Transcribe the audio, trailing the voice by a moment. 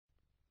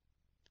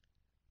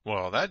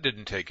Well, that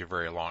didn't take you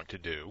very long to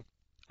do.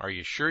 Are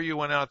you sure you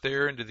went out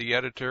there into the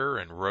editor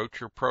and wrote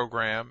your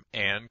program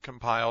and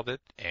compiled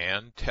it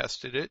and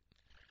tested it?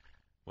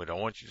 We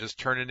don't want you just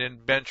turning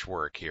in bench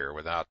work here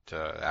without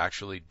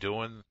actually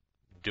doing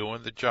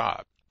the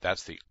job.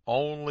 That's the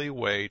only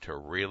way to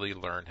really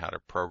learn how to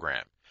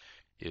program,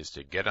 is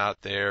to get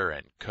out there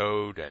and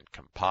code and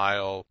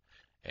compile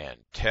and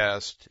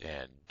test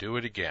and do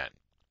it again.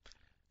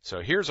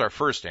 So here's our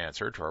first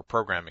answer to our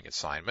programming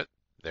assignment.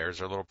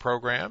 There's our little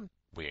program.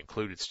 We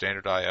included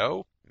standard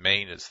I/O.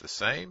 Main is the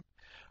same.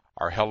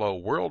 Our hello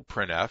world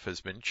printf has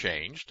been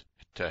changed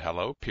to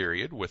hello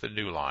period with a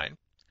new line.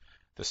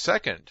 The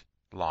second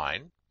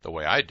line, the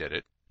way I did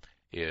it,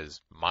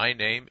 is my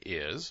name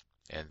is,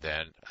 and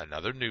then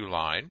another new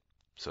line,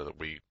 so that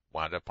we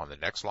wind up on the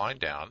next line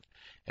down,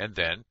 and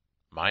then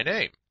my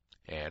name,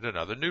 and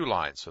another new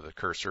line, so the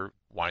cursor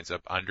winds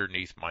up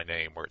underneath my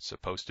name where it's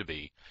supposed to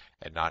be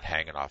and not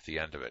hanging off the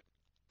end of it.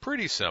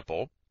 Pretty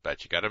simple,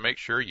 but you got to make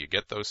sure you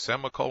get those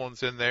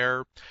semicolons in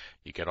there,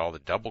 you get all the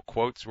double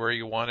quotes where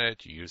you want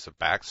it, you use a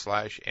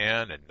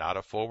 \n and not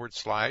a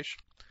 /.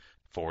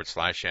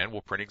 /n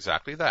will print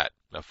exactly that,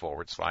 a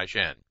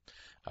 /n.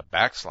 A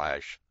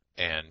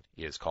 \n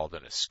is called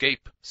an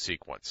escape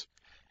sequence,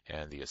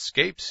 and the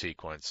escape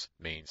sequence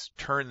means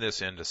turn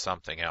this into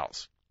something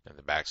else. And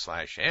the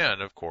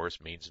 \n, of course,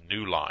 means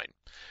new line.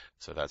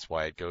 So that's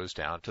why it goes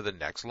down to the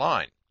next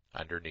line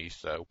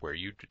underneath where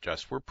you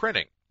just were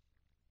printing.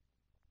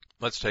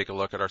 Let's take a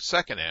look at our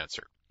second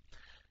answer.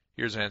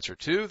 Here's answer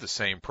 2, the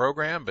same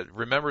program, but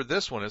remember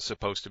this one is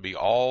supposed to be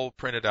all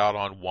printed out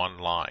on one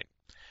line.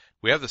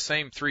 We have the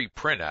same 3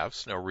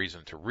 printfs, no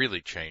reason to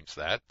really change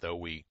that, though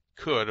we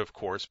could, of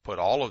course, put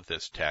all of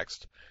this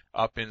text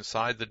up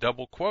inside the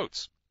double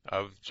quotes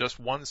of just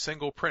one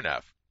single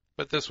printf.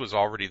 But this was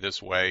already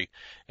this way,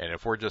 and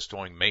if we're just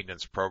doing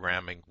maintenance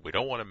programming, we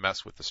don't want to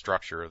mess with the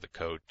structure of the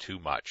code too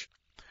much.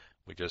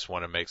 We just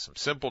want to make some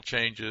simple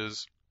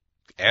changes,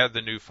 add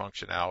the new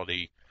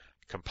functionality,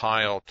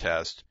 compile,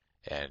 test,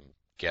 and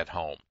get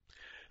home.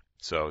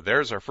 So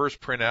there's our first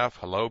printf,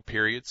 hello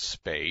period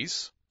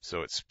space.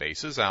 So it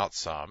spaces out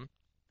some,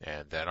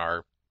 and then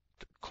our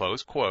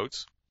close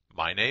quotes,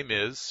 my name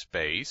is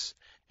space,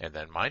 and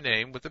then my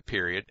name with a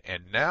period,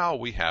 and now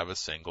we have a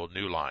single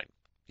new line.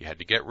 You had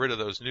to get rid of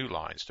those new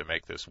lines to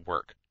make this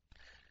work.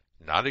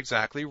 Not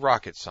exactly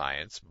rocket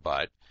science,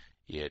 but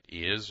it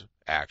is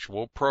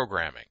actual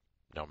programming,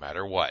 no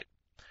matter what.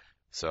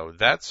 So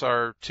that's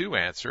our 2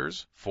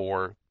 answers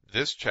for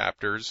this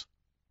chapter's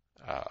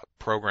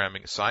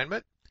programming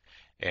assignment,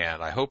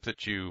 and I hope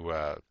that you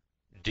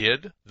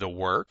did the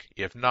work.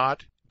 If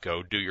not,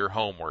 go do your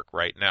homework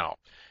right now.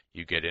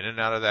 You get in and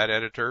out of that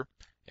editor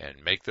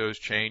and make those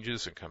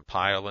changes and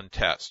compile and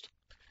test.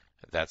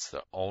 That's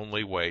the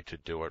only way to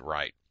do it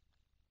right.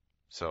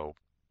 So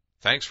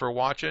thanks for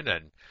watching,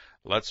 and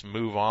let's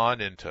move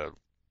on into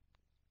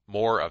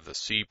more of the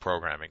C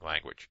programming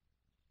language.